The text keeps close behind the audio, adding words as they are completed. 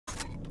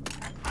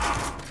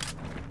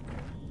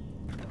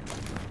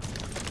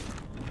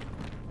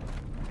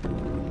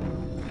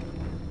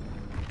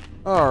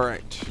All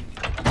right.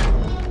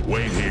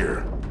 Wait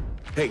here.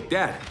 Hey,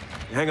 Dad,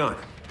 hang on.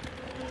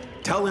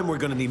 Tell him we're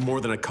gonna need more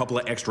than a couple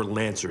of extra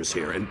Lancers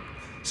here, and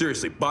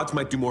seriously, bots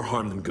might do more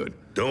harm than good.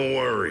 Don't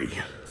worry.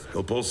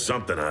 He'll pull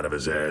something out of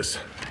his ass.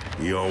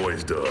 He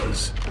always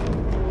does.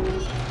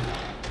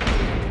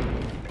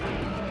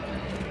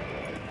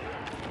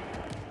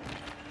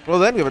 Well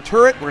then, we have a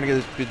turret. We're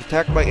gonna get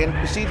attacked by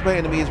besieged by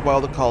enemies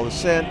while the call is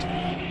sent.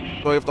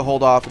 So we have to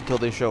hold off until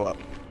they show up.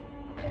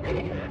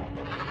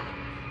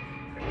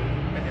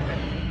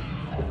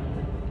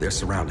 They're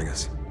surrounding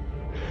us.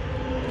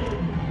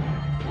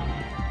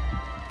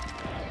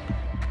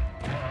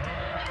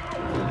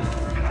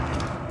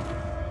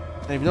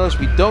 And if you notice,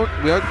 we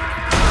are...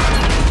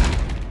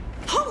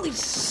 Holy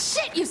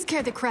shit, you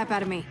scared the crap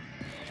out of me.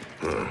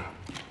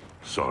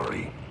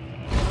 Sorry.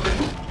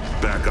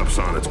 Backup's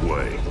on its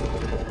way.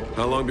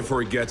 How long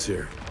before he gets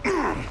here?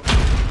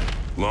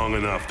 Long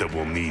enough that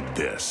we'll need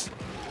this.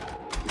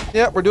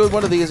 Yeah, we're doing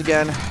one of these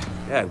again.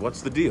 Dad,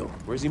 what's the deal?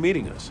 Where's he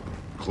meeting us?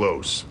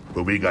 Close,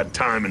 but we got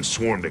time and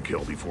Swarm to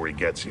kill before he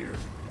gets here.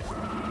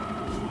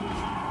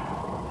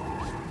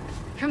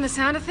 From the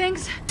sound of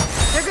things,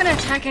 they're gonna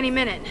attack any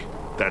minute.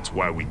 That's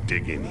why we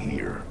dig in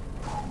here.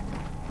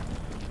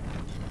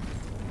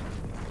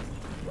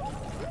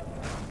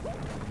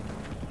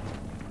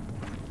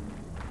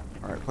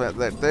 Alright, plant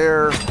that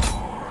there.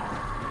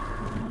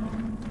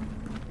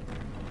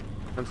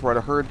 And try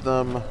to herd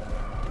them.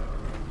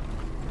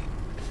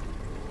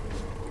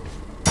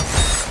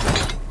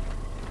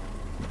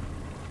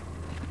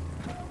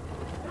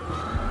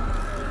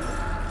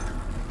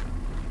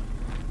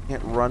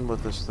 Can't run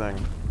with this thing.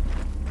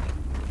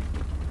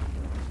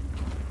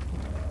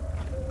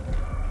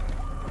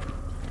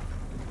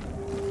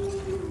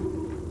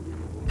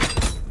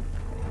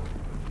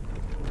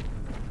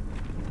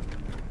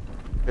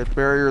 Get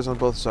barriers on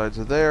both sides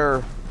of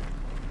there.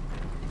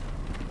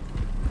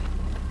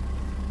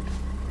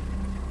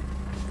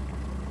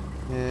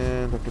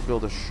 And I could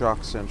build a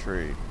shock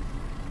sentry.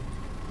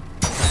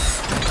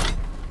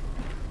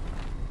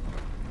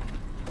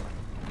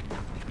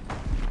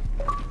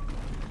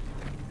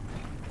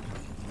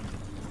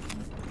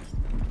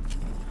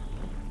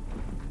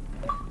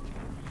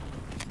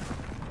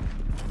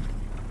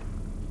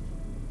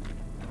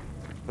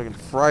 I can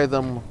fry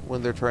them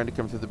when they're trying to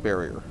come through the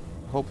barrier.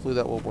 Hopefully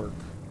that will work.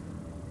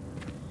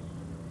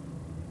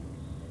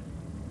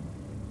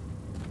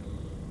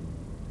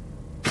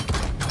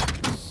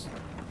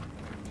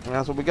 And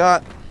that's what we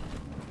got.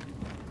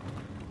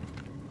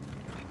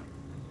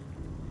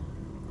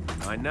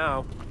 Mine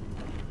now.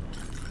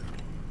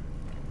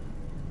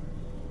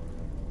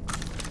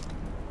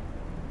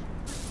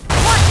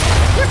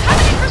 They're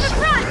coming in from the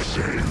front!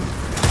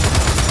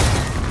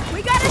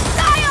 We got a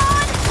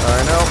Scion!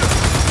 I know.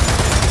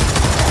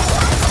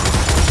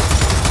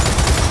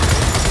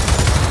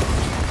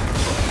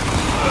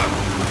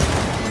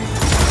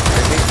 I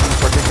hate these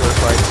particular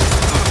fights.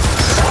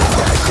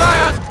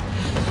 Scion!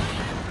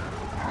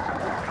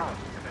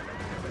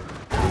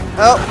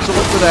 Oh, so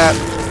look for that.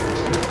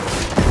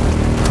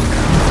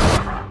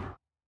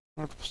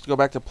 I'm supposed to go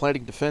back to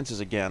planting defenses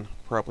again,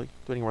 probably,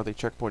 depending on where they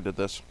checkpointed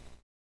this.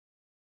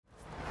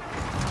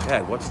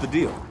 Dad, what's the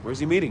deal? Where's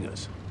he meeting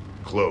us?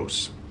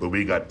 Close, but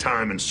we got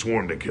time and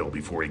Swarm to kill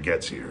before he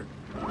gets here.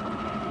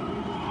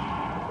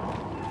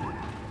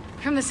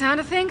 From the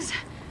sound of things,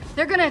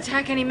 they're gonna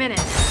attack any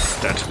minute.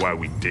 That's why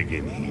we dig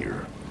in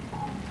here.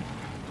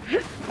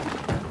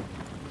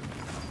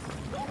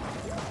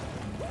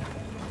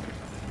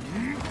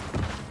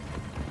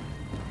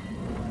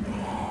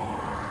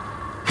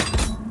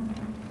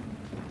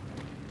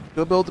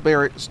 Go build the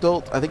barrier.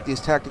 Still, I think these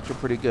tactics are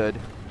pretty good.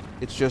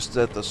 It's just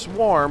that the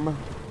swarm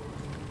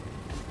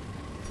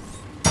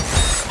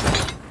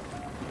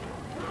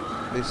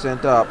they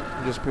sent up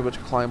just pretty much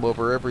climb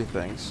over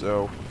everything,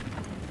 so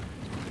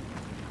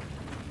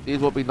these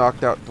will be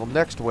knocked out until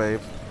next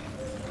wave.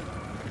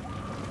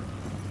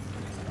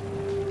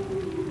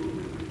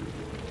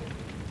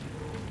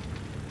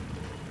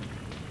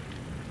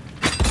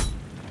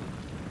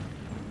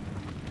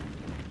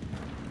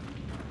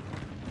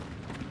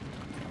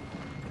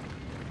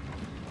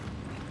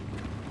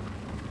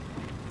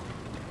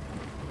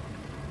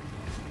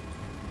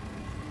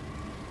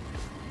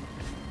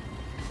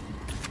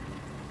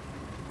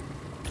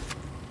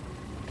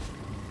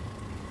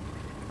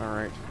 All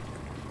right.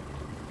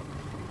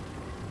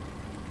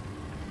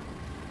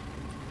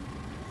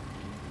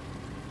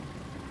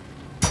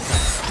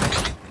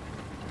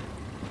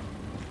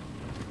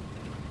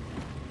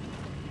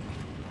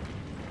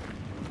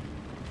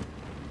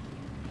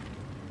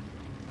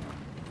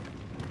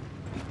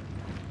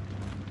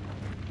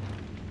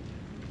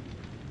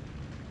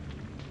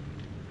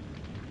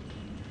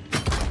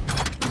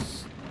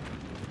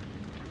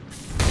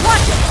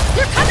 Watch it!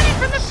 They're coming in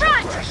from the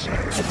front!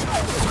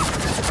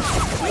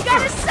 We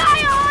got a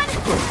Scion!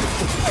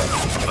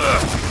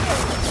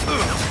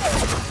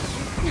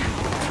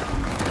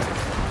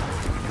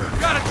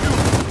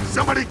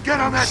 Somebody get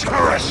on that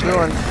turret!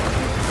 Doing.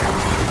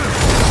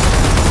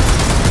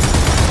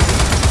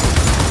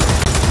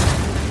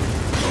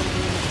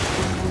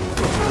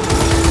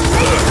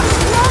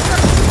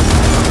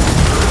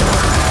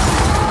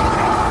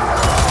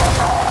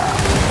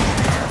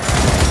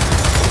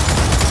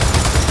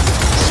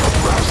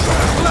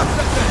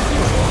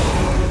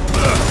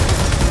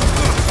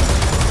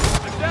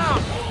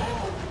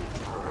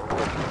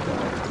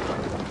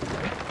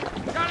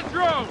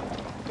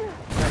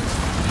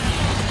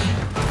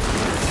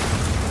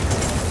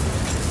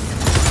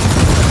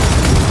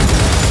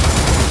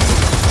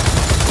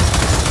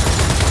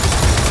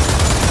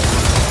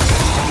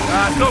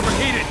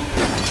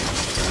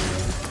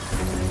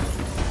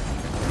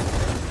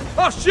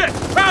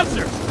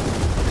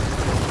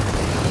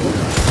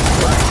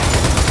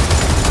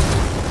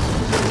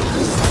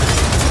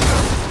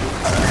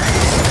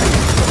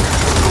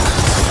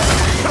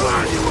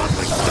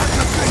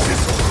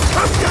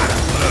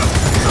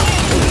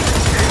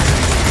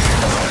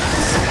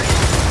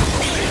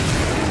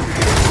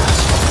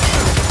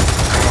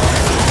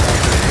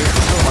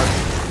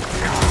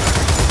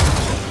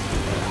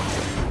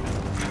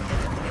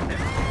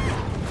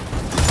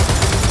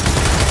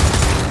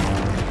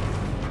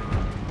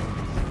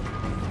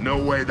 No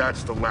way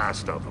that's the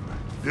last of them.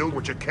 Build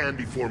what you can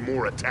before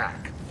more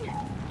attack.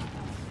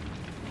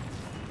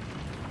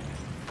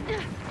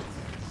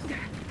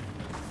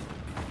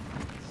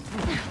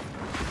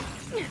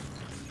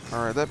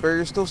 Alright, that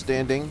barrier's still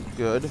standing.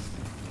 Good.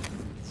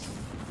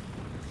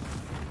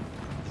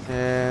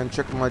 And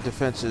checking my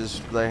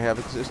defenses that I have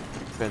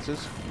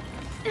defenses.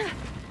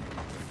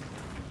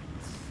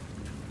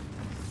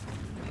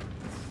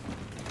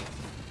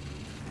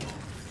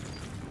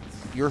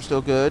 You're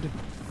still good.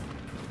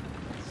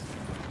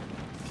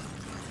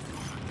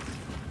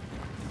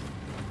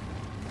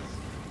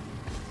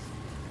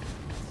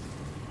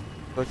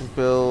 So I can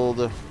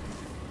build...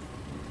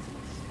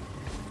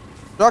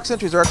 Shock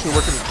sentries are actually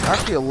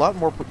working a lot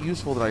more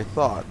useful than I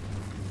thought.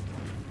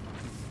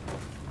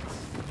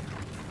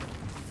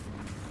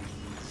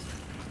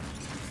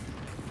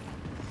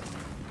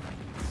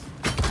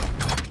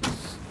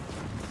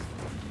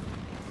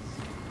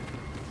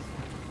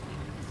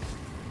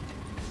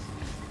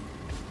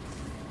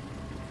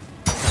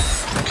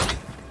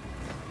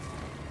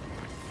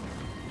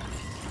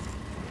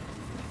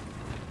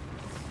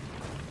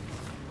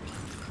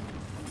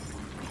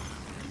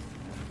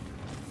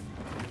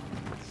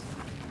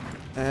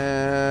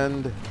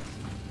 And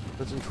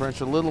let's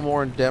entrench a little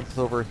more in depth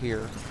over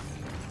here.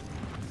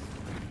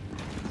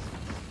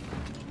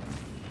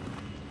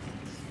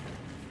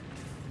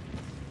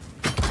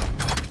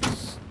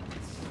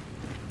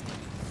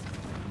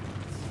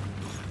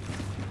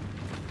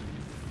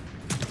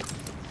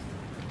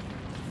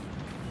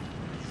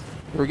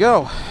 Here we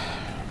go.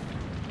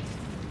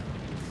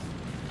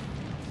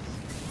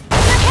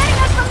 They're hitting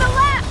us from the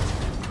left!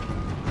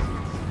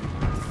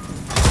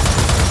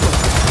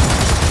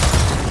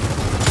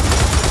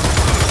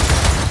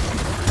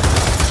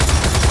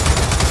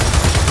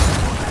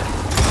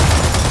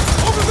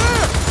 Over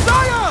there!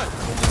 Zion!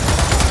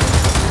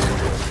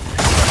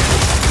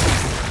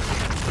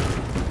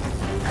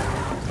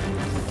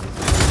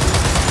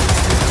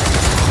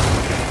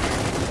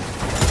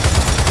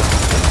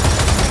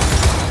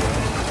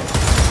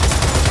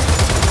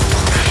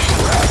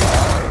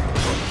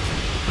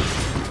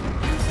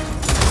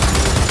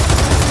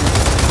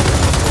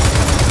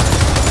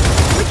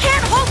 We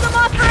can't hold them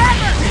off forever!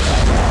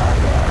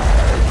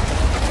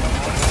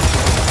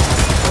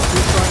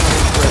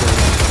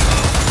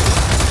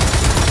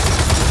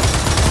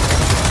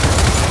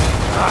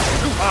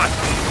 Too hot!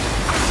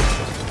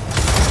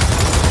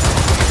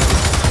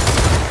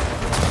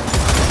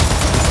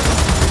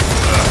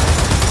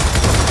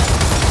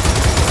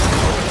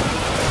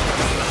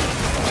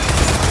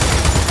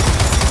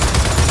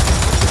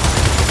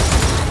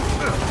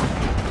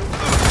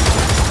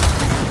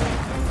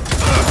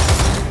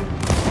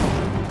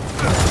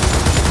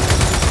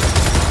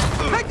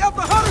 Take out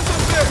the hunters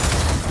up there!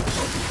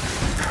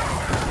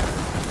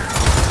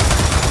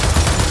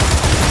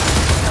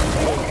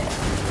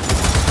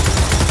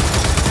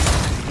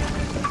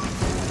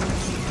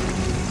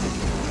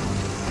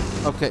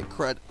 Okay,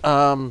 crud.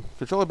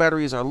 Controller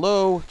batteries are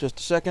low. Just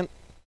a second.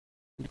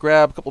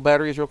 Grab a couple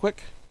batteries real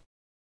quick.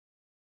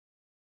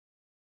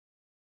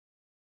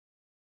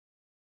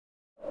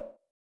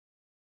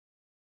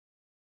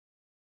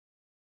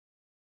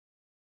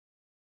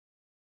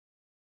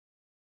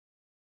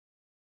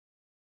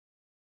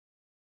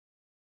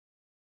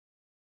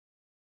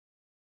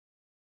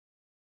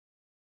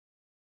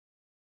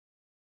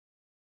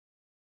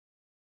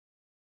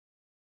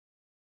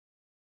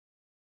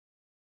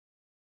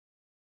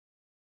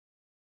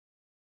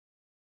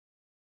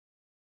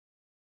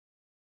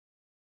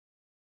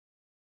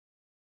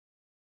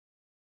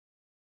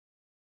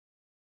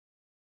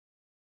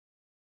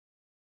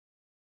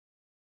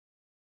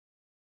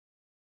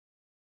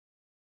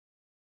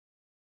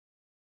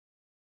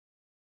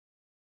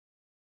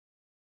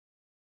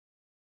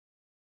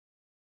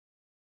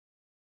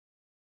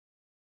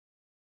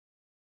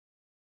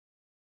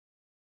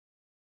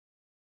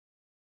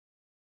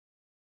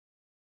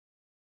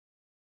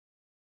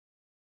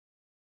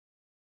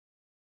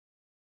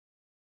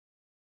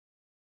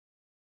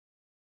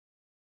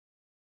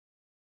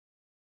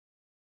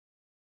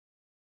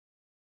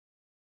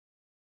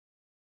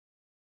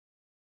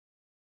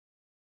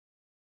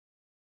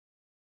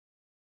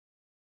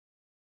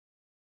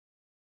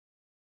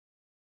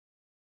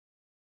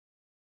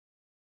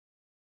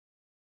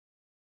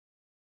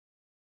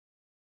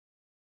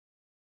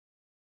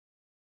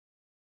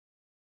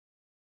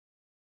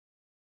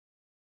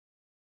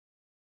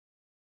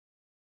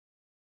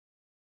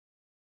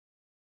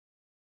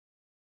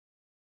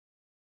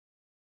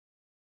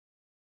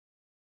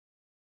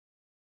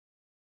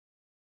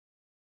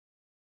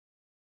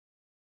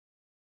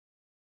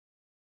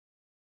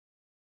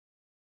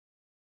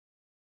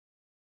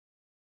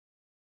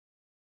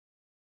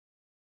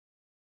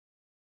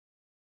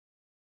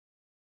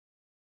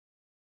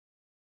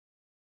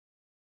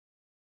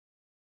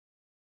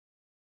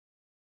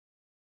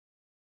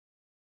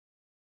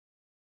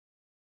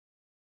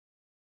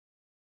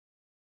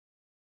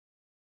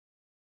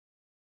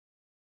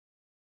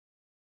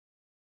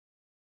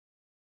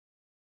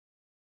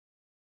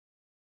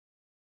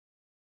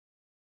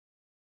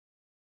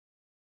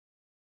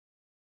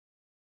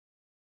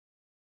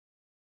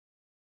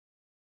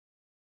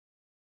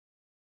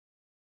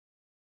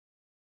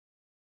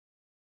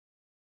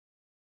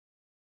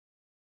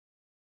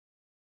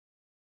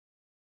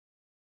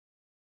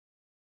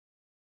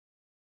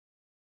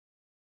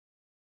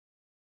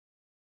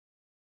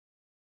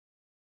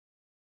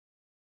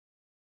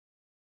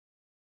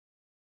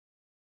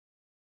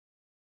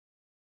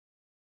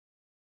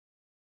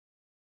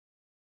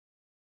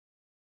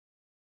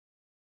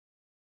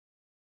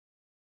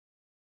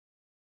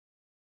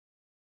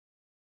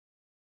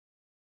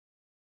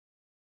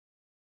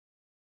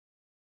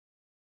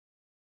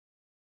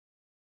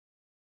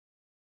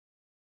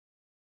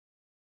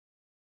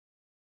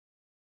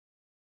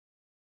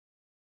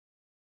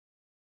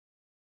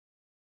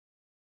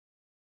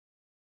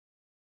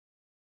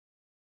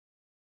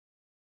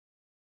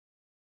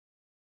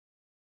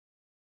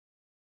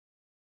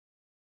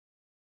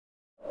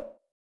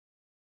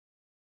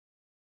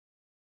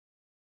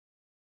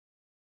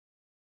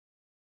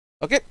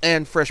 Okay,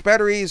 and fresh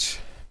batteries.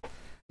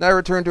 Now I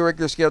return to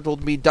regular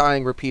scheduled me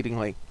dying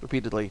repeatedly.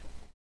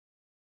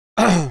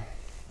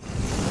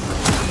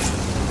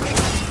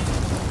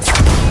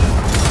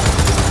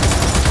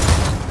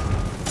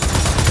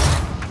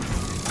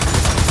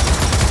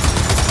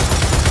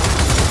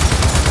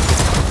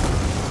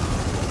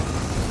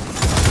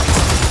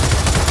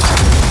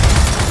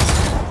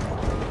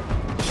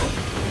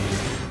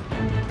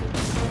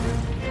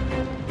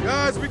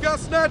 Guys, we got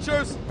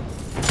snatchers!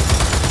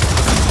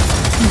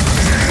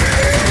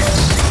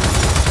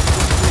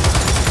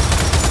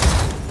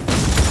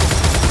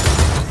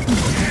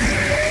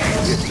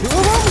 Two of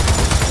them?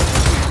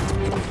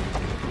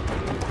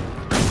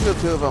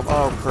 Two of them.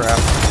 Oh crap.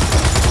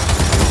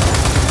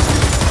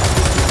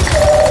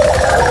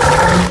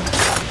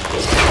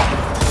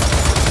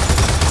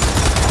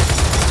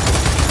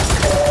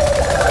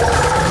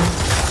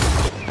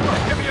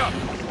 Get me up!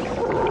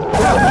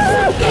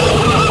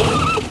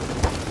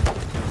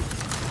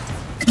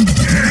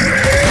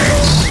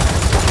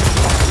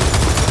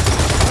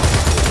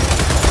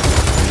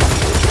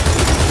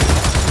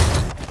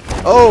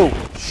 Oh,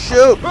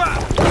 shoot!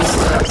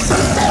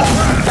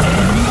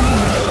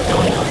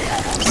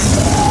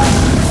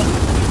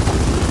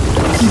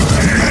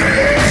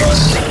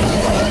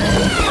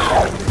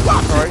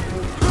 Sorry.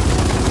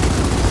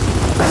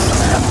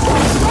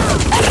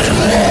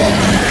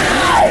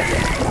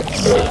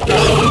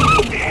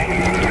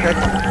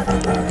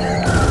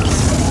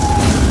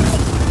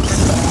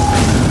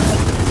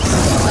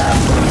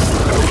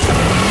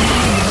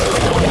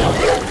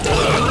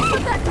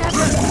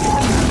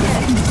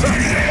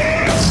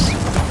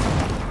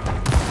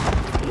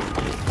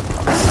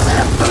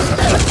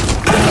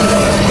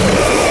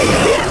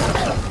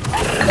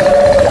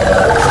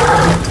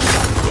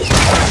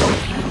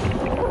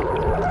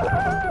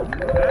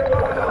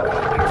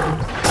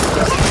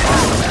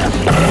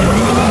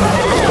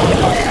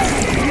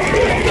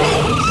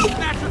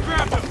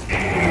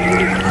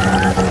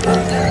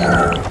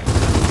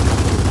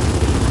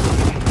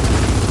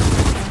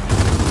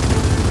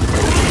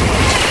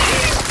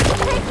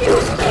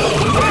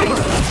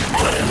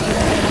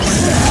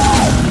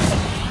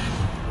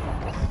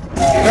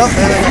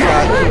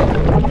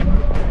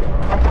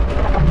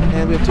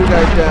 And we have two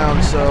guys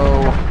down,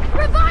 so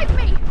Revive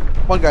me!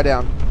 one guy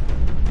down.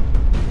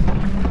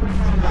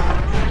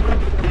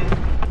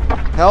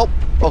 Help!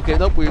 Okay,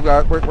 nope,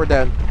 we're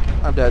dead.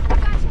 I'm dead.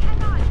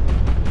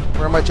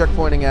 Where am I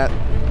checkpointing at?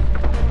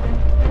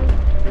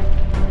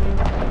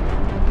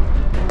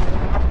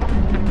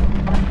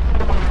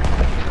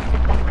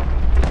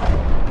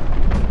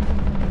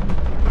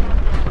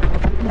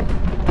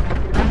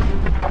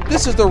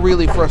 This is the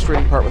really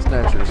frustrating part with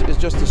Snatchers, is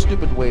just the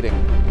stupid waiting.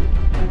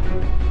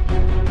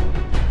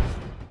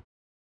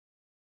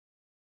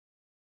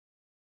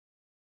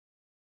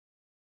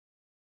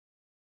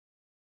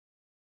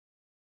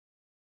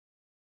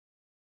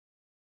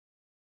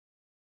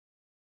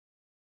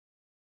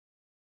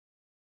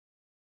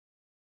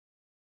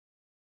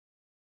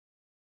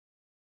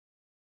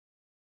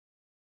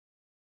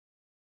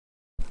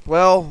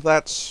 Well,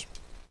 that's...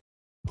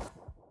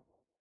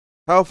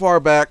 How far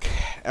back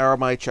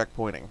am I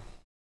checkpointing?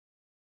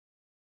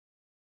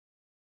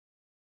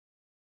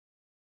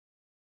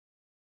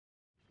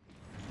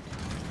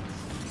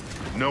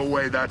 No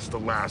way that's the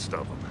last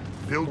of them.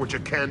 Build what you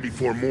can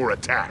before more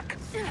attack.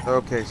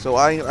 Okay, so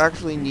I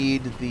actually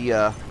need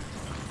the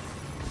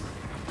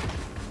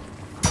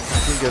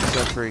King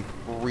Sentry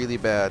really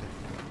bad.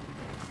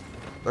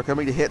 They're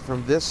coming to hit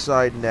from this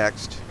side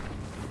next.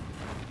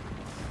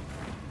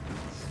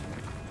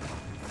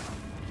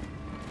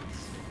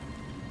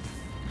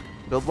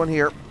 Build one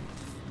here.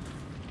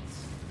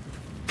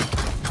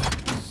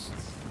 Let's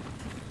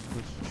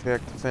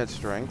check defense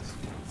strength.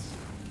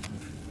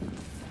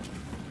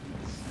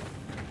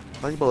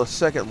 I can build a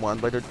second one,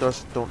 but I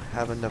just don't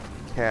have enough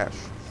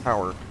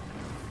power.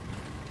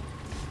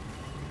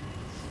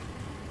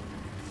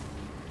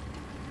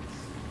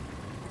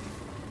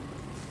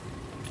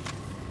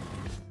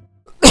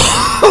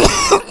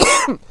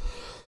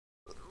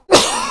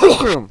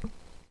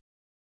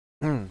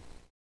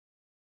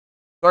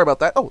 Sorry about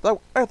that.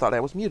 Oh, I thought I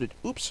was muted.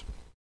 Oops.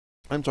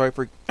 I'm sorry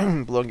for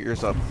blowing your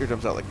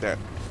eardrums out like that.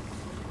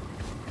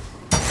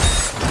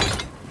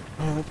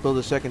 Let's build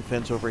a second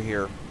fence over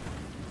here.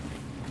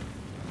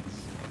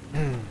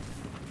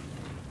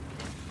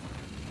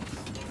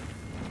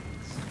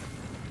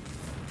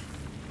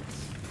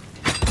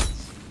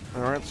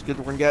 Alright, that's good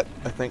we're gonna get,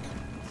 I think.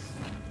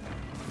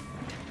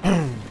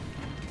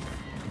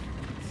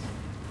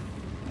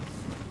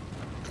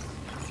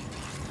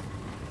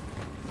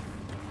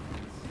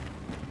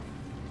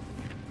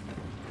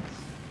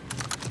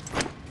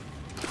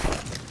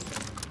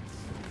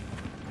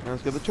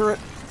 Let's get the turret.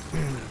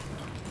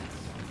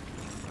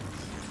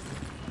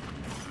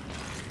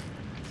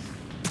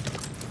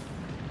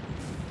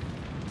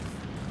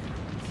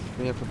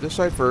 We have from this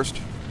side first.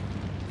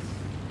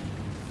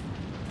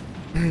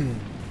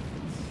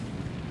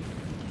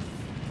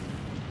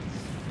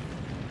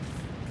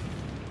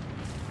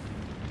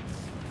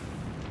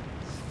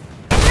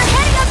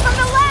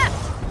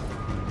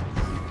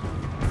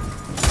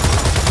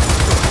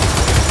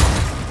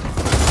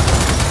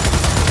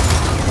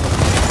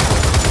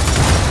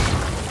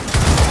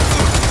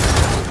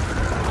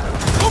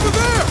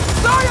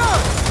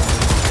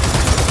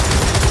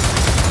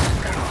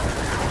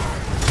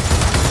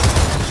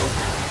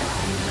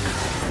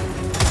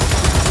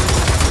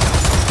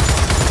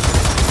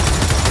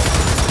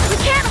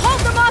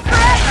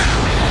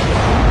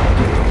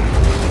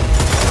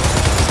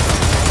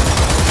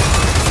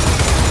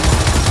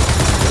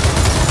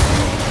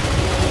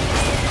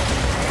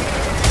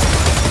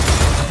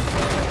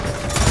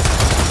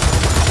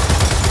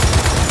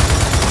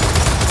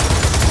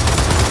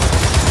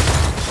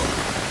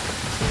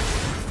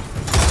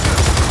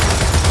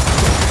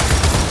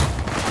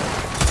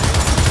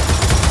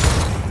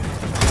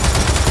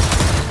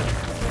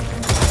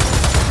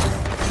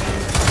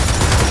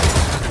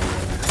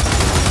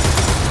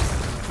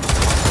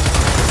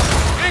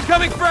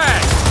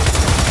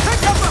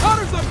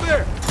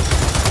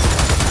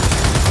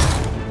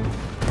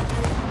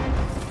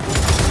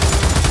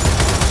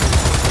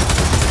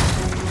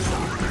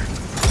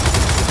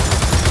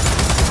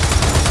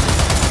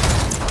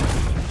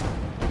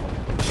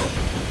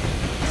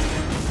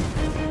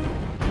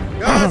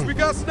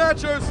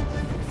 snatchers!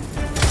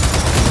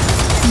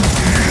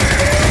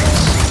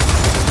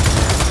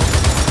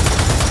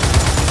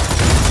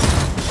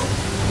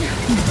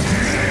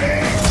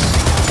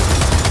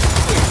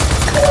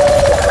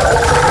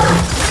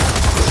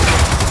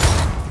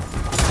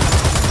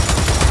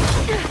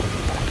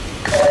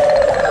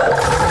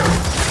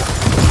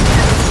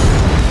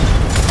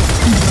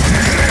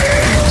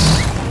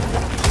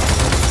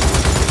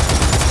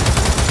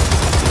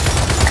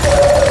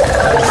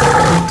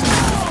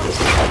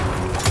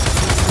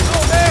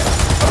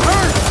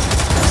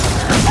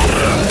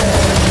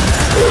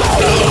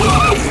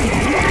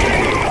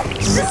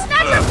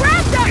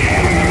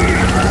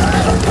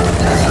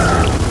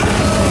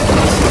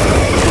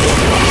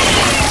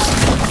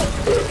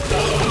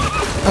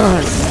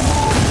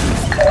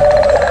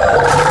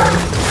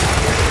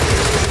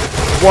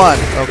 One.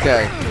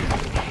 Okay.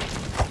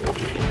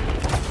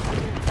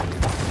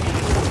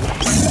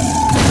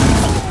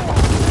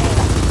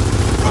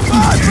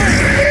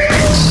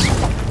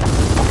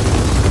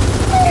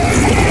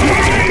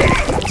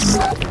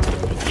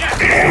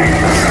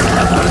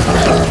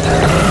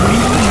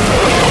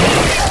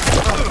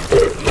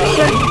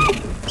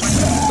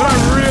 But I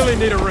really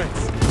need a rinse.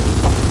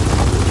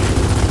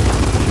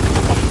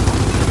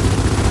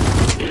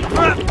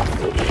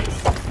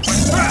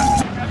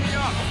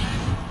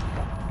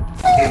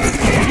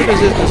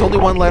 There's only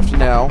one left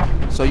now,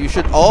 so you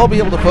should all be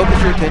able to focus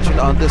your attention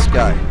on this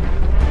guy.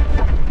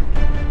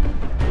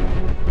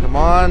 Come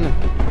on.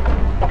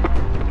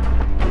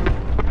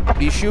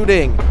 Be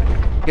shooting.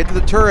 Get to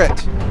the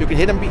turret. You can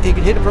hit him. You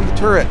can hit him from the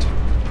turret.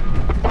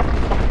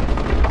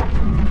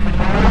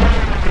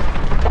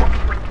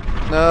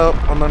 No,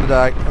 I'm gonna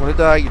die. I'm gonna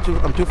die.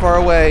 I'm too far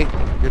away.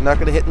 You're not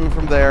gonna hit him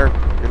from there.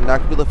 You're not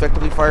gonna be able to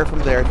effectively fire from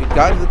there. If you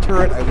got to the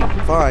turret, I would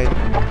be fine.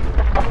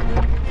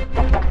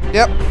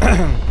 Yep.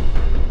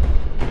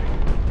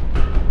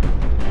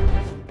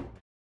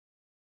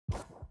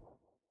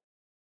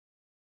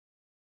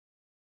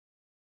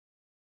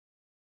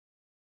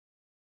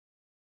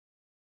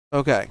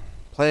 Okay,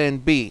 plan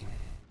B.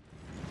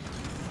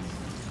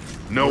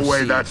 No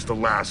way that's the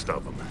last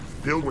of them.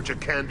 Build what you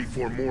can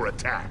before more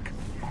attack.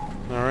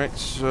 Alright,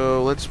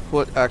 so let's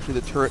put actually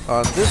the turret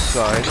on this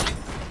side.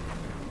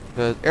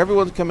 Because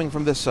everyone's coming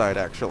from this side,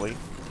 actually.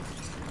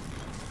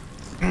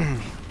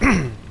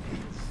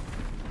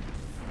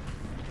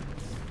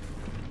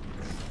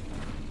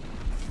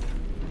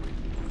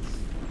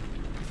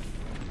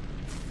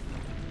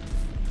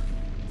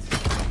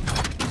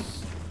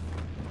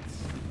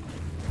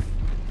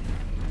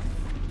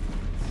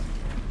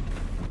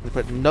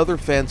 Put another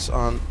fence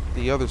on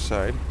the other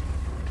side.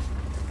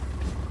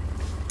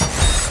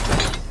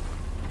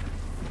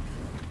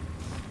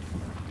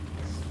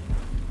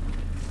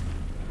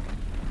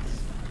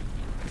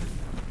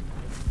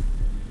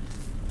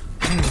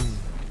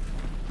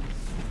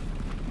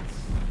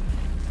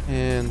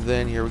 And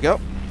then here we go.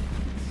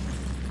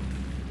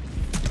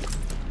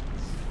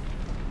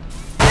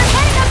 They're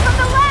hitting us from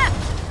the left!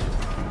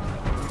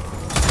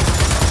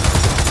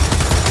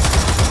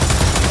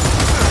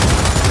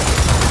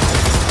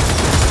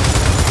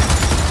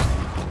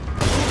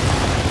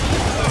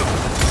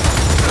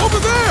 Over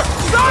there!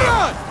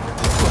 Zion!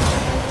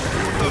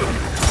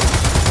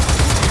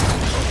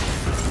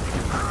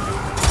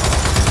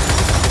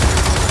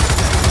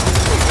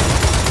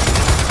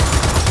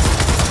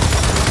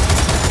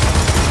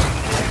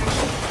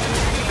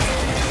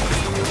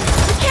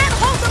 We can't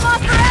hold them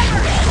off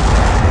forever!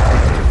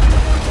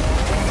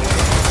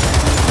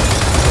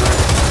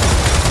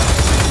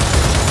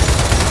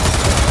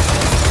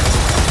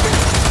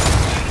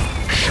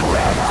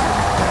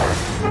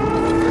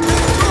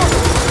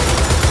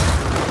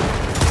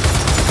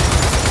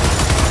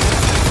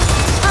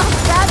 How's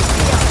that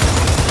feel?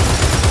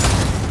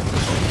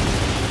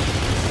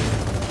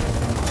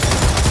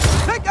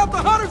 Take out the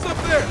hunters up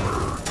there!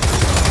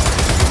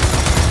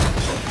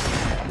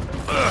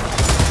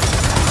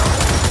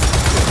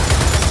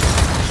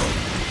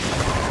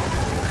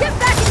 Get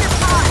back in your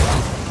pod!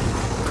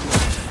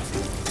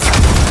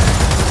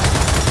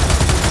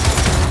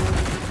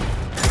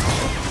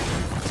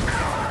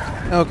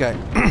 Okay.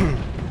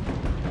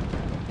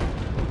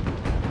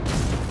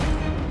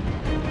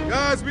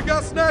 Guys, we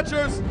got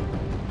snatchers!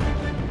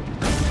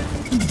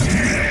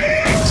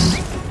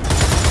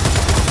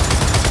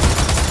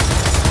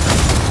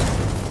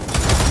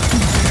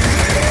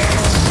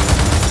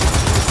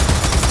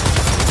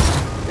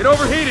 It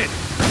overheated!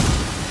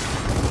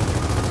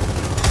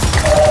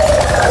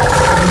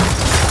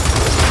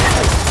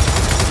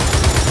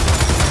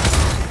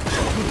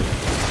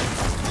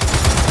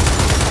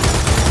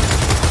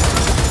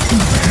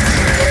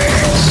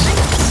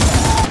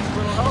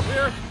 Little help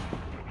here?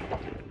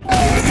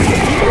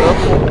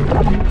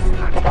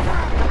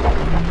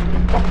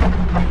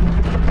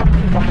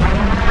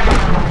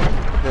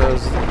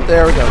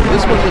 There we go.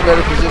 This one's in a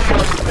better position.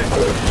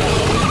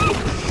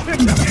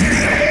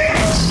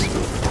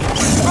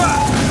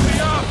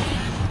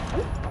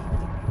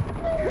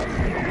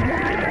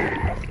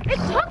 It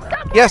took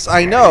some. Yes,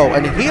 I know.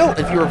 And heal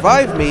if you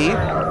revive me.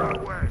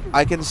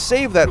 I can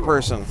save that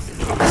person.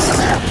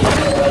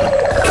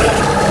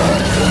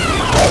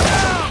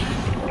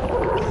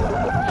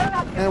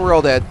 And we're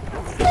all dead.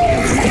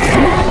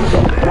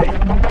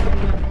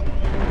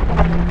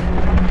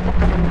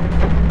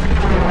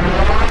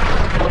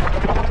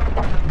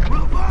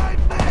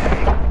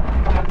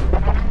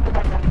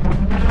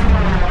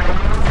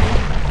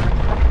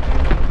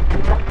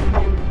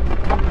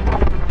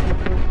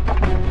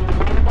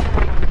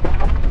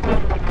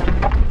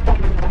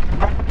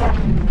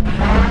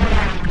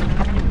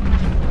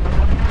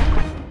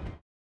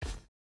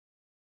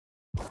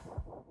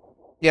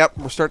 Yep,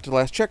 we'll start to the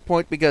last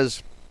checkpoint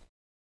because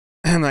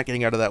I'm not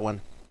getting out of that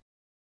one.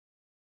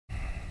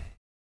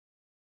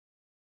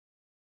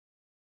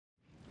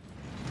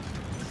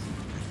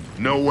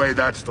 No way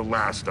that's the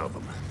last of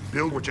them.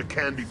 Build what you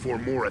can before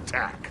more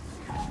attack.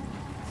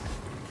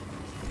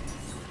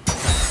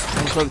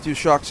 Let's try the 2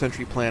 shock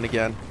sentry plan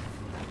again.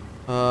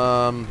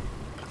 Try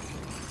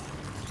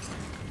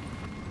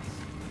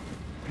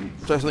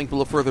something a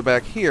little further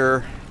back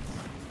here.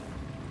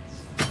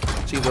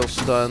 See if they'll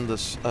stun the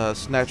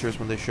snatchers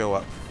when they show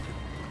up.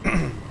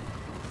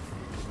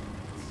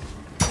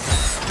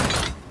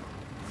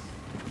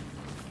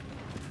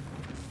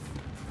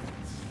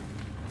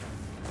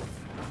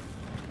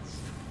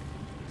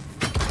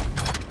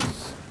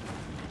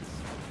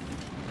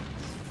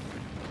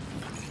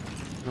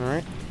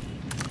 Alright.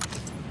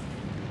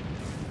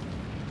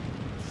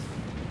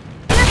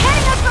 They're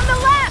hitting us from the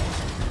left!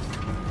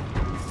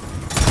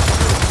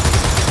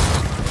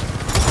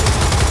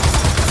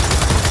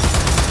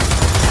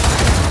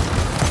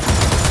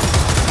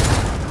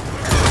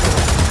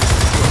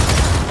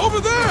 Over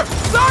there!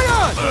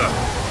 Zion!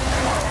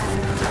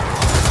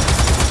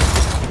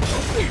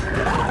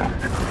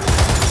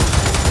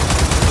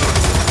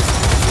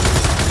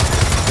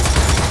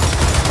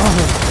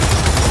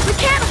 We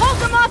can't hold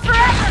them off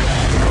forever!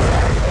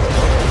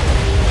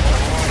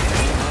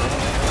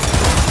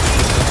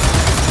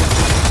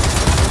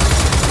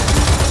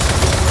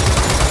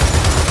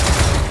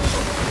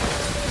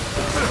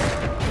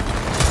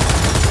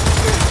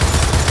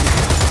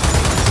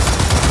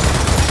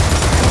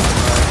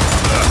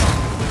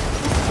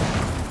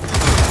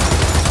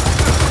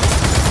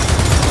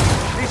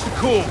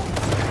 Cool.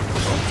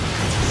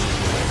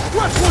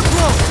 Watch what's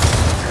wrong!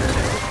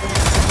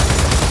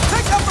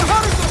 Take out the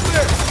hunters up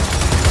there!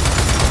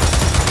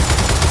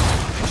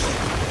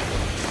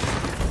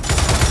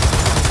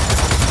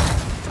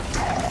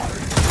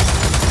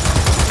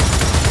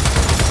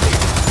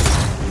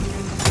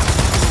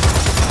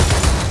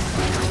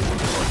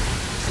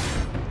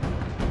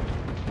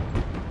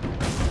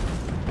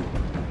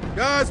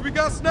 Guys, we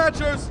got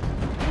snatchers!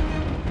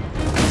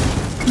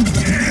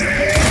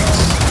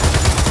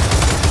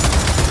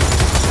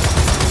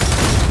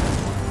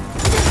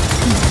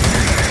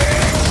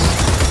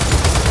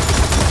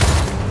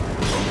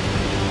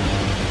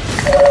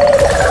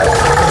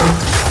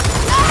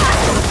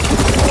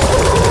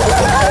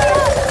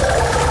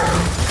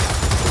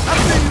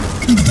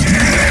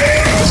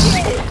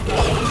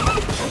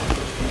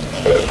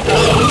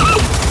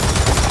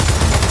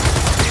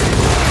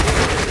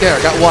 There, I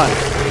got one.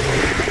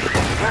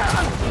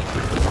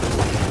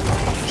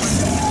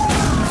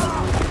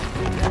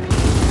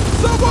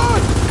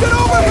 Someone! Get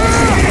over here!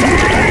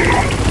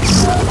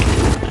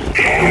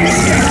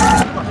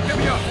 Get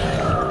me up!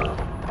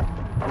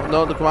 No,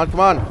 come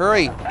on,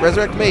 hurry!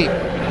 Resurrect me!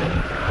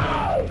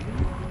 I'm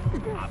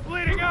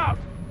bleeding out!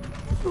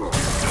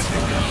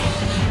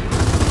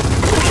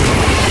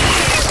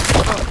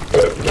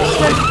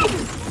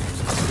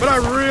 But I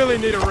really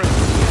need a rest.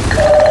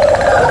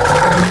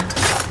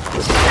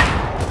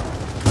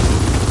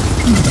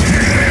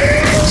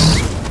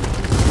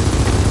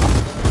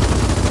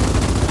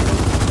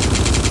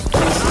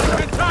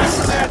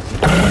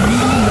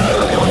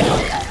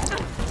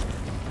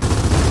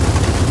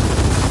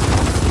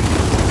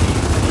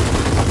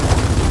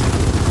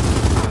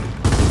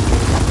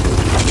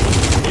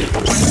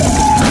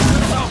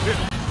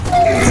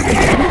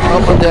 Oh,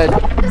 I'm dead.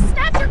 The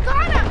snatcher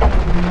got him!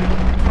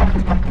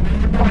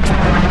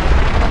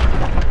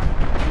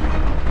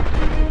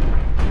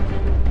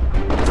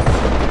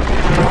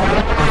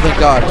 Oh, thank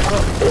God.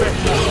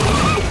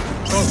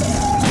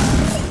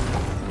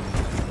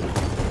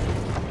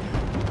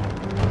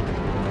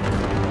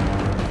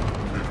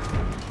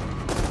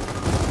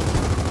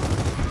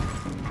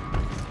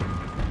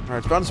 Alright,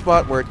 it's found a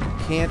spot where it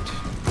can't.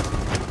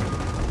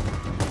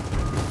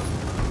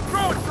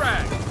 Throw it,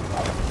 frag!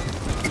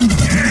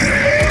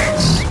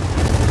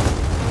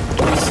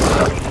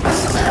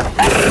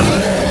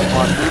 Come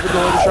on, leave the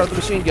door to start the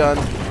machine gun.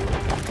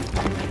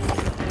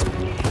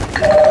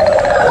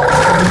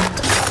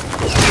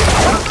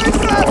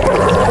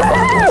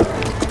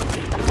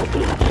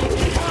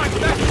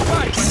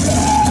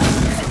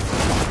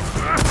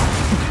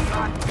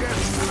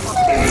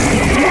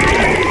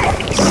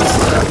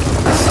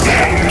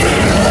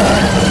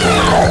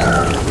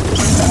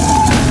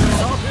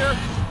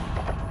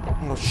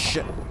 Oh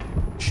shit.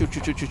 Shoot.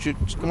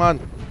 Come on.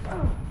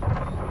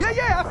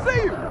 Yeah, I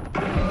see you!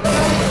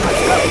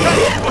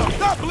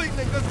 Stop, please!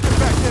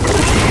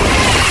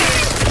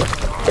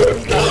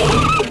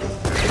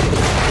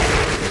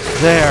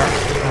 There.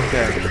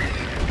 Okay.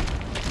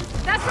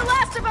 That's the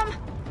last of them!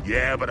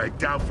 Yeah, but I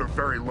doubt for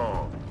very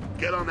long.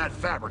 Get on that That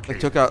fabricator.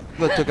 took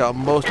out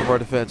most of our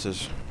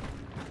defenses.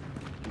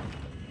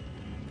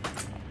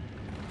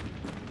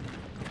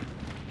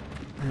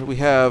 We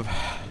have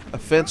a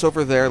fence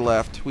over there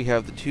left. We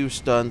have the 2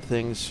 stun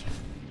things.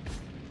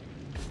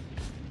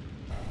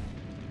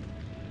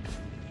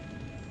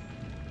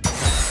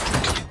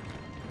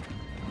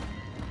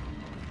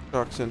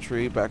 Shock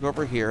sentry back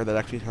over here. That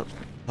actually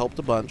helped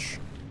a bunch.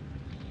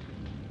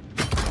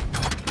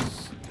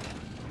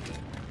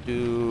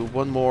 Do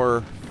one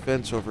more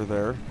fence over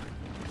there.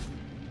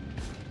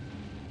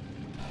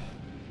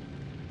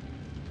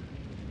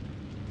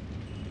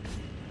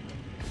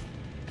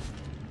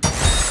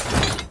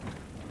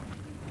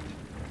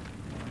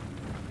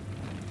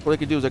 What I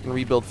can do is I can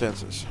rebuild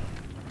fences.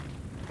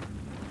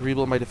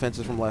 Rebuild my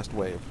defenses from last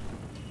wave.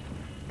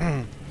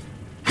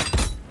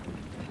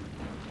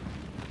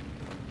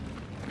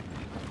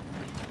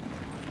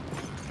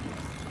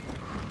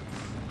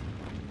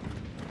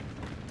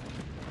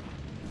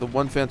 The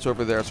one fence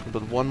over there, so I can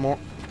build one more.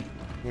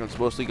 You know, it's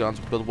mostly gone, so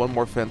I can build one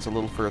more fence a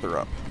little further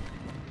up.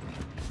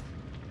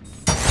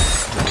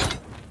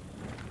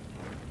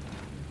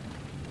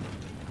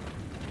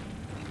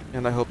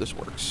 And I hope this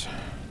works.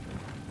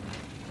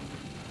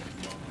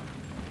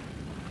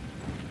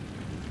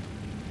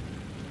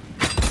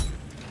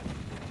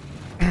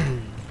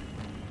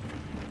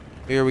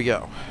 Here we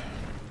go.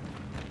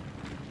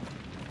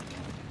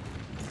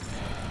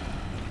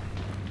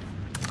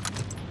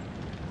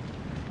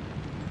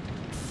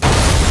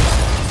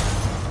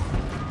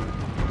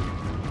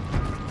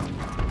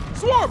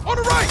 Swarm, on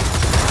the right!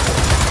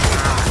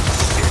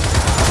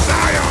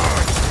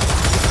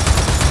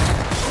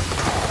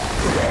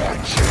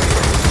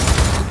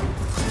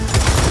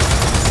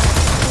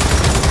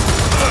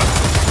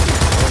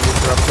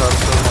 Drop shot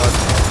so much.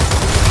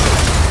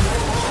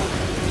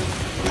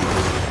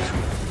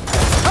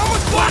 How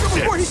much longer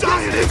before he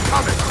Zion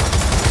incoming!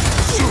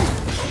 Soon!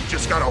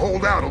 Just gotta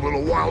hold out a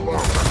little while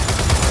longer.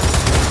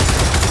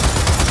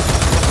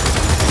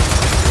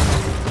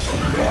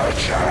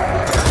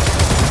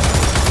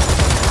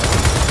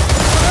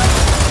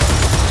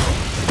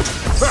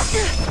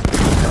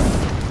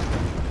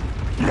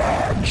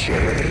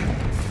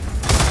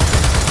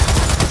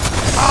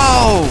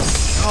 Oh,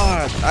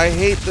 God. I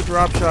hate the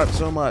drop shot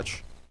so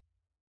much.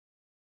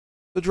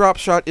 The drop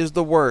shot is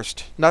the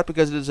worst. Not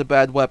because it is a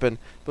bad weapon,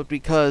 but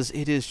because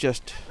it is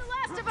just... The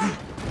last of them!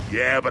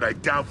 Yeah, but I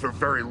doubt for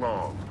very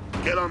long.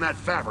 Get on that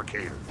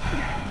fabricator.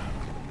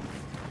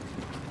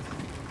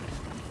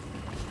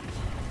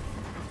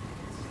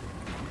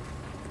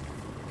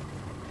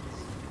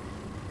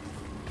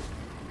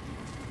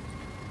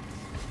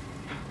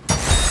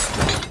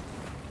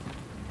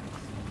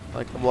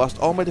 Like, I've lost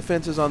all my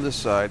defenses on this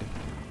side.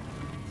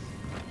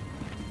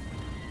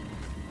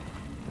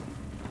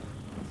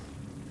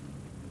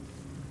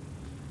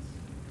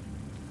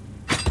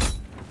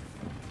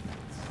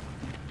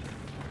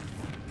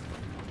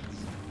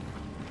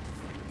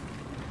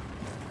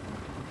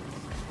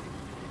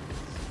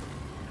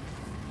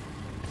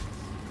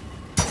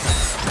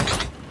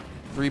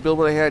 Rebuild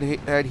what I had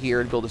here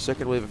and build a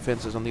second wave of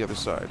fences on the other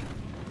side.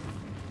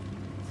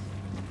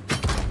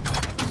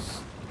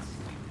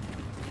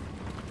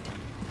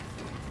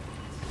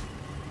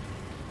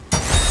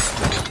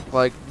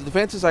 Like, the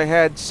defenses I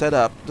had set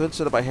up, the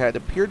setup I had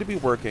appeared to be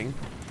working.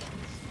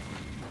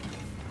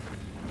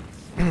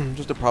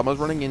 Just a problem I was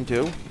running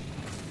into.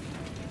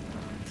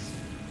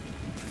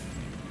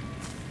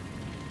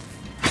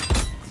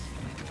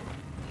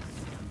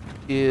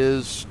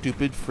 Is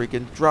stupid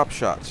freaking drop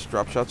shots.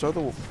 Drop shots are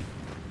the...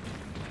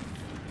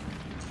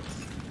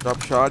 Drop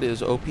shot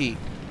is OP. Swarm,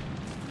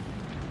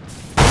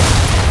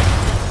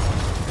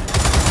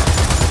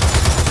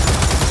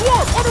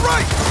 on the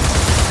right!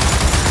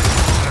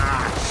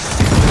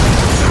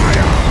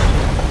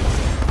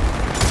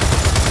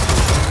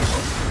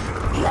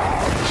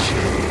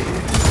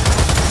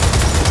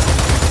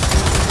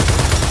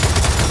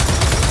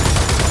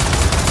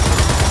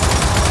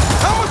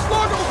 How much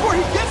longer before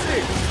he gets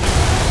here?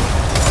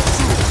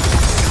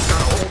 Just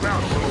gotta hold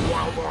out a little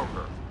while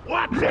longer.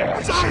 What?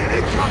 Zion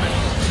incoming!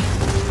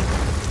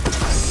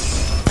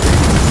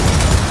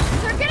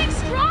 They're getting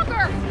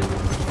stronger!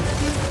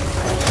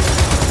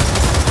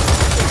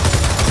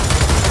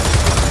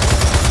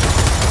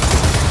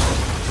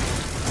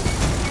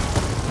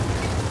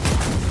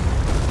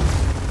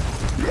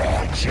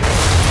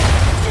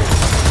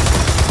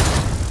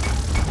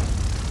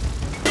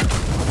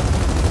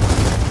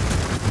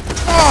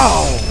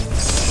 Oh!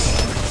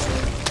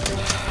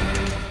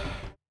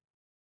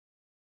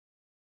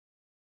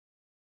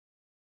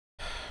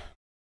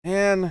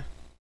 Man.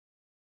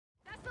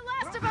 That's the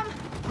last of them!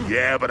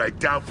 Yeah, but I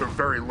doubt for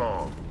very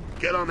long.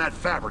 Get on that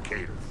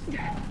fabricator.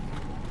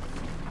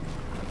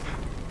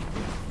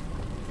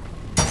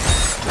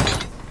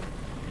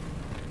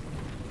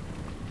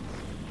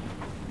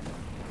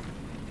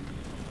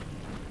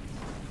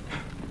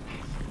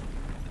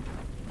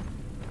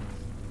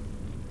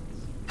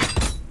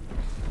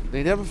 I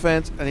need to have a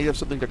fence. I need to have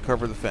something to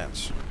cover the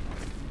fence.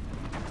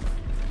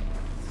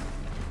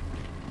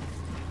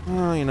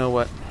 Oh, you know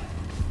what?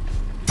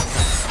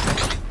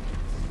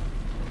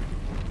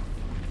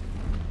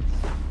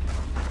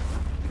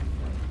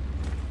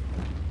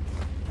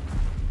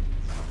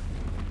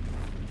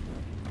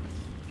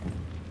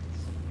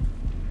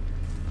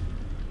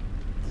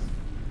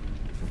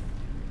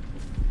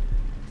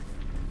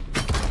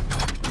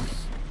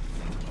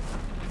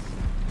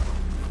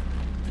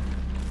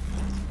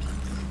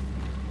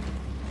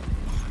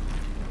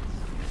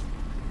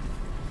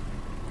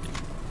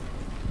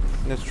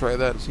 Let's try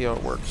that and see how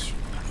it works.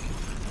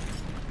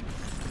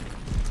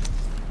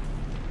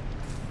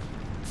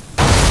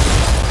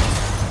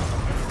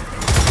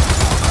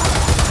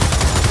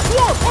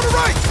 Swarm, on the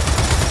right!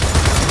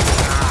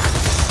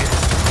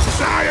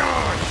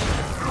 Zion!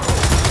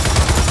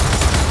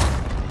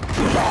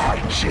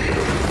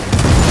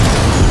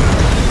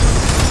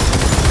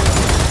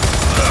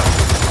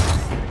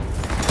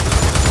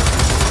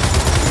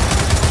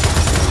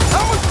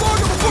 How much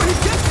longer before he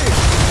gets here?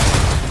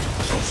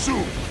 So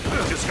soon.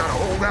 Just gotta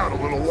hold out a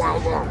little while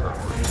longer.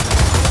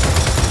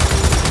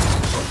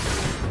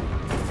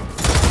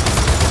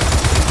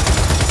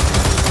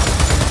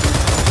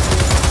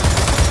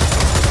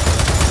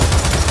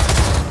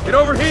 Get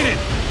overheated!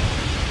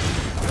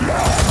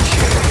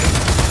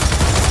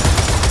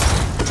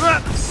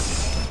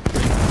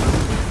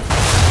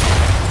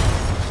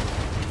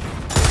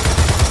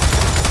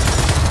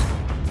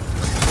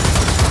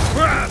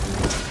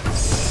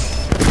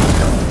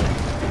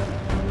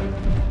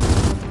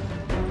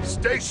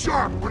 Stay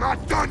sharp, we're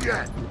not done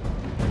yet.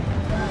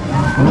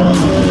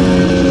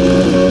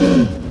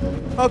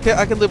 Okay,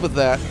 I can live with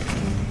that.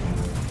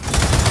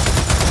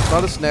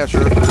 Not a snatcher.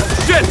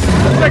 Shit!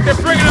 Looks like they're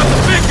bringing out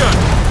the big gun!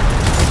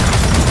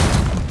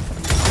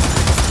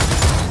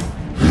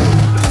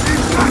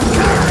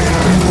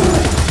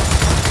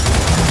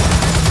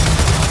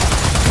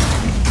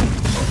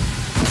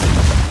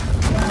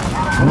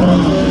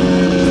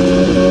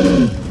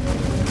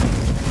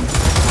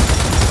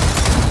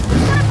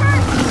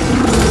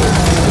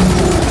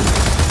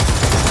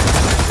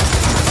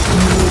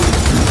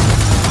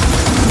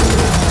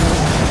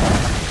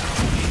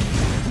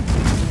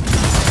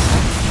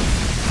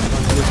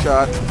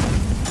 Shot.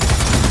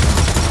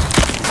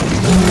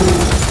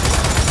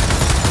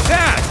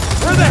 Dad!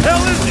 Where the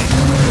hell is he?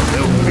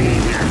 They'll be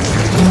here.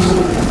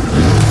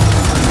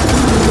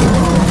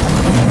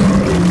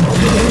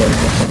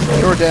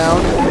 You're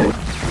down.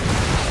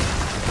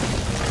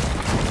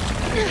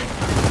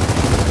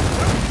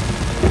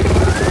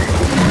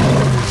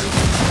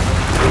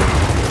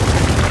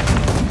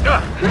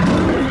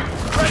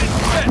 Ready to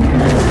hit!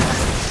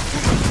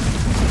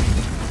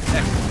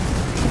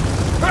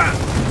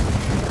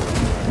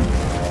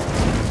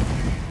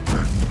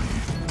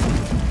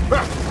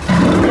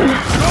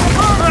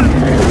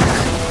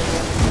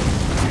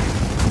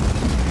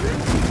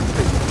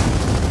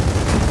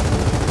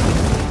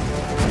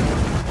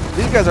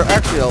 These guys are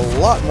actually a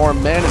lot more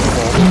manageable.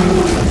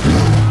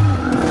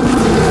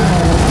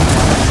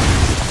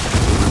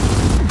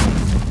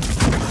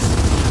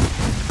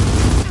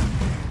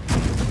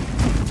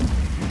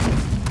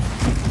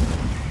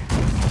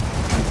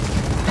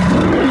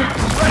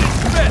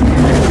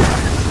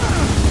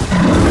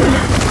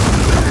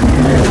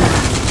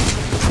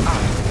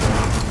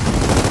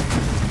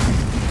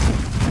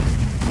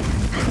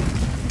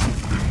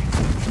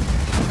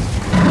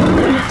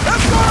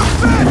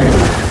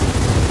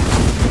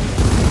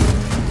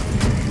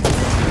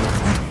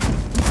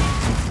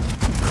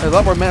 A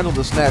lot more manageable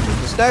than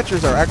Snatchers. The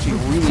Snatchers are actually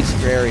really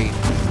scary.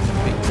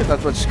 I mean,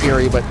 not much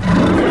scary, but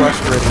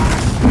frustrating.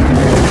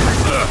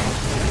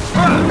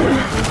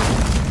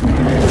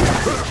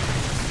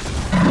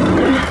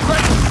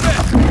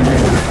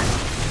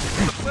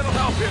 Little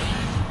help here.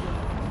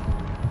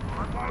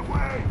 On my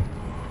way.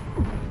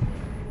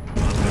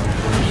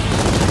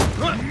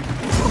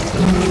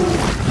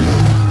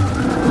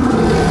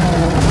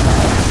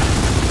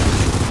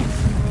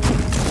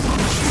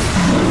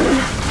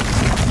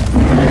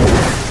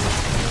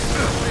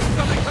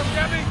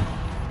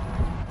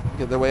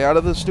 Get their way out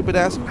of this stupid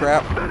ass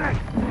crap. Back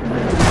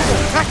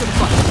to the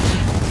fight.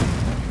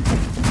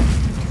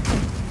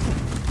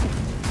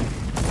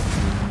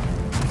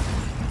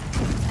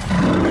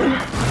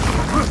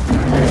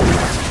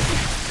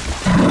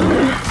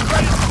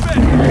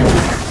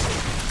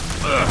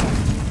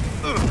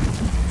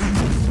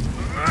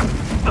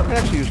 I can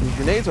actually use some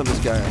grenades on this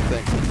guy, I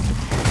think.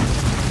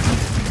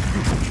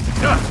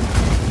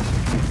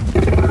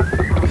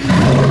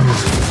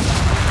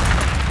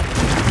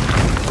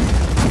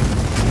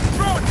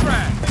 Throw it,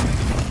 Brad!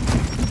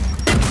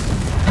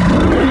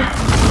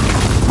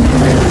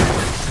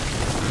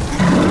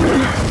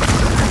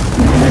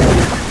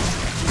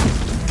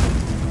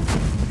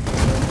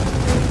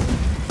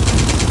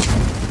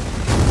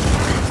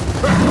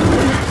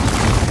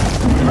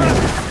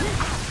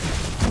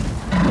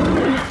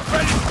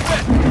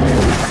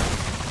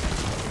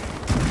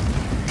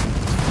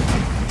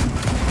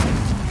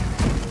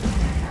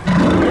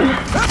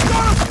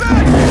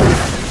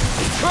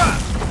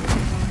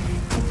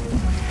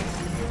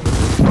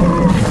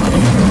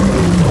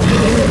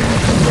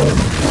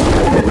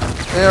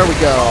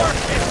 go.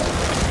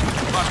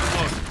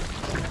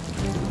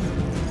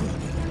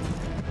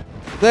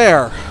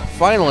 There,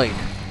 finally.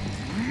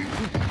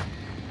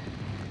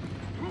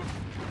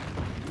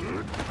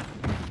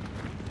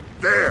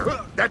 There!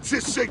 That's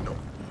his signal.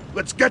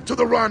 Let's get to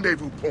the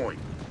rendezvous point.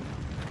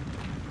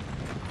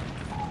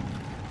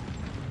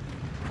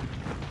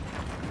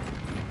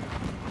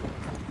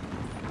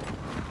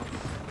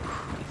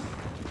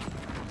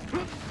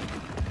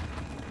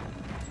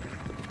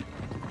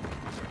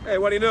 Hey,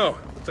 what do you know?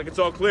 Looks like it's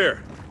all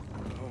clear.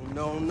 Oh,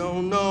 no,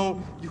 no,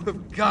 no. You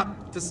have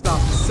got to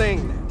stop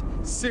saying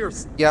that.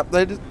 Seriously. Yep,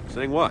 they just,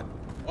 Saying what?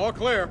 All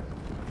clear.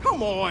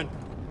 Come on.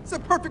 It's a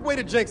perfect way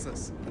to jinx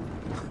us.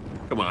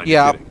 Come on,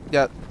 yeah, you're kidding.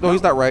 yeah. No,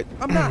 he's not right.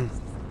 I'm not.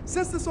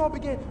 Since this all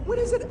began, when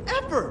has it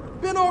ever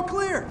been all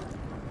clear?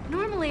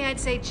 Normally, I'd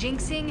say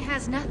jinxing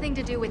has nothing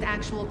to do with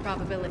actual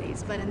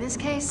probabilities, but in this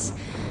case,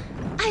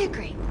 I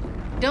agree.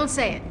 Don't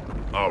say it.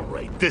 All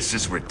right, this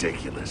is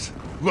ridiculous.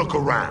 Look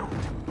around.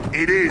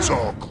 It is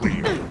all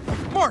clear.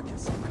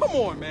 Marcus, come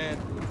on, man.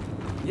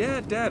 Yeah,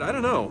 Dad, I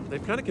don't know.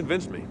 They've kind of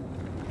convinced me.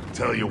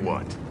 Tell you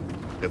what,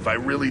 if I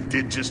really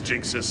did just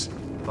jinx us,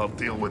 I'll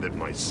deal with it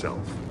myself.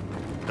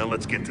 Now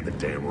let's get to the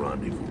damn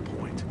rendezvous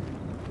point.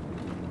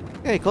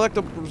 Hey,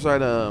 collectibles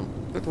item.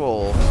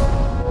 Collectible.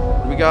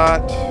 What do we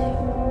got?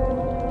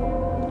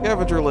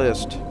 Scavenger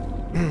list.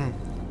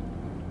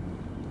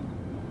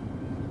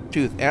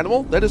 Tooth.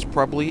 Animal? That is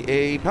probably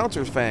a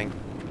Pouncer's Fang.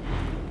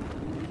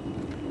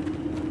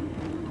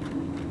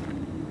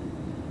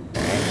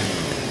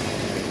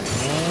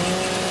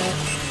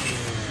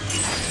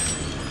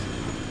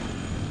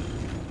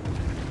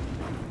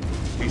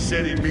 He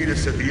said he'd meet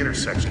us at the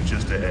intersection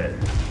just ahead.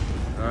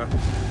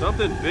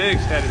 Something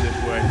big's headed this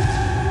way.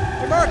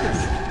 Hey,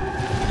 Marcus,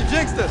 you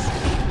jinxed us.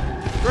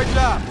 Great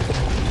job.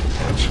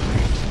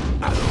 Actually,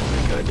 I don't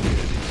think I did.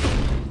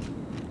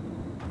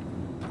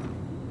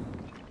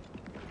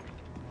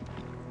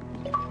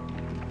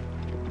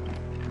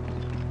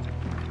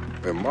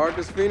 When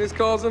Marcus Phoenix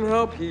calls in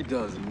help, he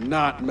does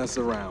not mess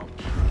around.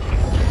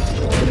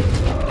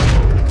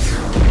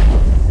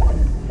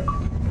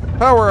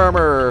 Power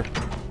armor.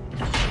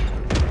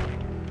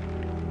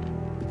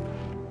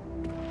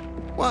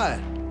 What?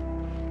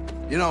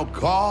 You don't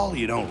call,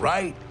 you don't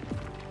write?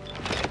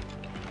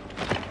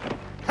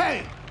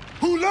 Hey,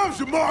 who loves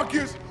you,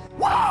 Marcus?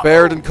 Wow!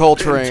 Baird and Been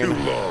Coltrane. too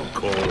long,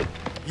 Cole.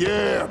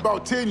 Yeah,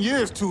 about 10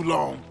 years too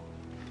long.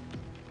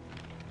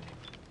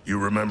 You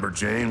remember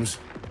James?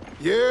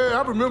 Yeah,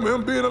 I remember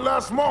him being a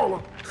lot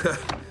smaller.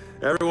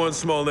 Everyone's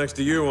small next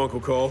to you, Uncle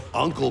Cole.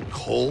 Uncle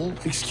Cole?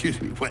 Excuse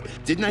me, what?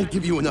 Didn't I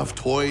give you enough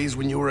toys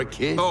when you were a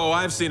kid? Oh,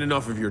 I've seen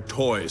enough of your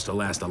toys to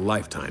last a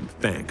lifetime,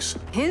 thanks.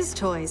 His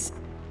toys.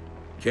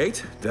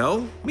 Kate,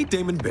 Dell, meet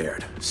Damon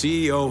Baird,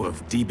 CEO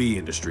of DB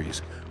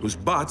Industries, whose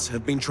bots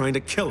have been trying to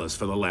kill us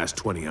for the last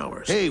 20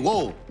 hours. Hey,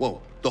 whoa,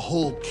 whoa. The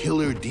whole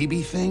killer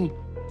DB thing?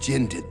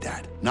 Jin did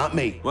that, not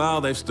me.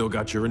 Well, they've still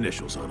got your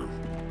initials on them.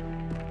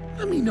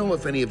 Let me know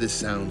if any of this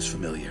sounds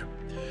familiar.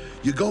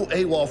 You go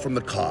AWOL from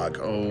the COG,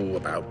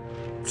 about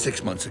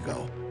 6 months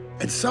ago,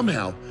 and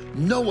somehow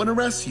no one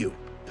arrests you.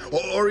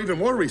 Or even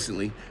more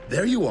recently,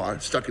 there you are,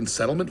 stuck in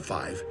Settlement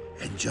 5,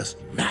 and just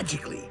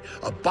magically,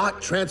 a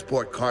bot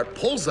transport cart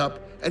pulls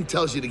up and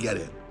tells you to get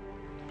in.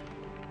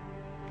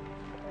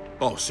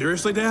 Oh,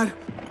 seriously, Dad?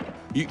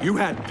 You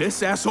had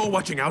this asshole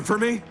watching out for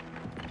me?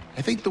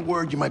 I think the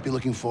word you might be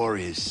looking for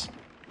is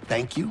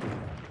thank you.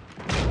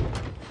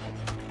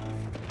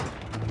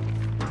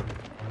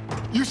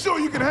 You sure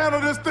you can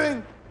handle this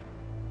thing?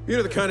 You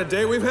know the kind of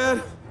day we've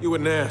had? You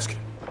wouldn't ask.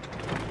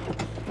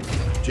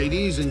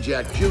 JD's and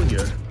Jack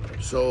Jr.,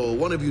 so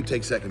one of you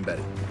take second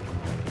betting.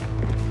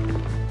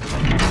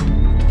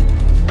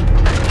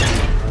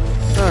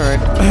 All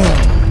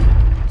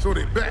right. So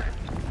they back.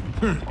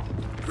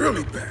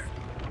 Really back.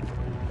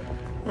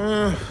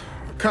 I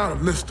kind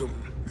of missed them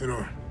in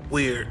a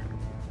weird,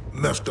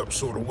 messed up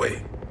sort of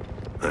way.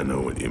 I know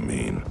what you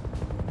mean.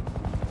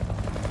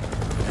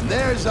 And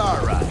there's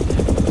our ride.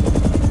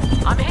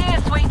 I'm here,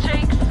 sweet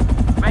cheeks.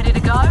 Ready to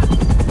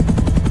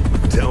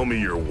go? Tell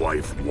me your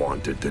wife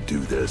wanted to do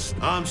this.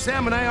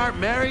 Sam and I aren't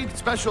married.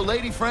 Special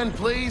lady friend,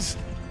 please.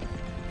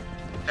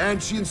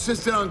 And she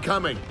insisted on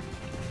coming.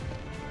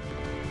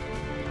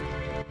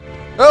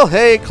 Oh,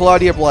 hey,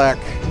 Claudia Black.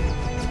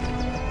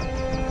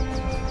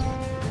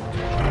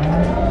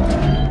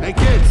 Hey,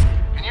 kids.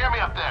 Can you hear me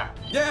up there?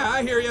 Yeah,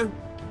 I hear you.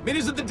 Meet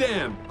us at the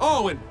dam.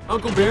 Oh, and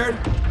Uncle Baird.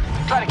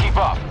 Try to keep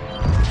up.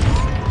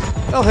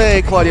 Oh,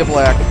 hey, Claudia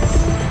Black.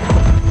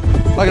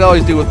 I could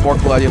always do with more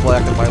Claudia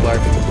Black in my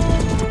life.